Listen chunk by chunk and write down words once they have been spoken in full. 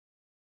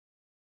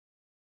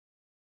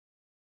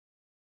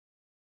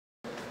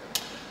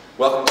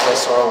Welcome to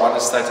Asara Wine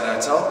Estate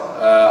and Hotel.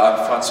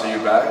 I'm Francois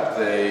Joubert,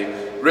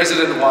 the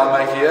resident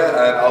winemaker here,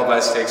 and I'll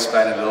basically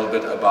explain a little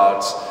bit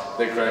about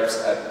the grapes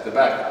at the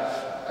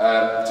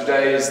back.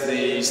 Today is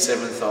the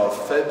 7th of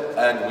Feb,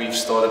 and we've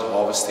started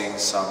harvesting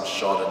some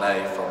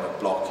Chardonnay from a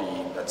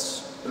blocky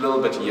that's a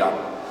little bit young,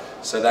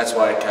 so that's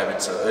why it came in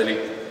so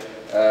early.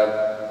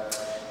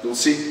 You'll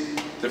see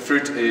the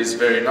fruit is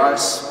very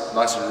nice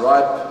and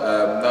ripe,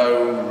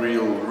 no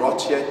real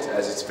rot yet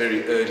as it's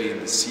very early in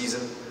the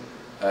season.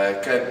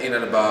 Came in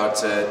at about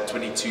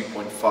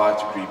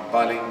 22.5 degree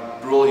boiling,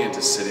 brilliant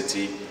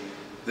acidity.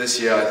 This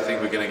year I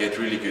think we're going to get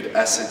really good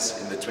acids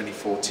in the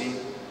 2014,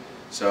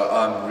 so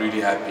I'm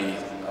really happy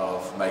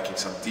of making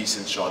some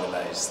decent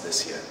Chardonnays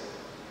this year.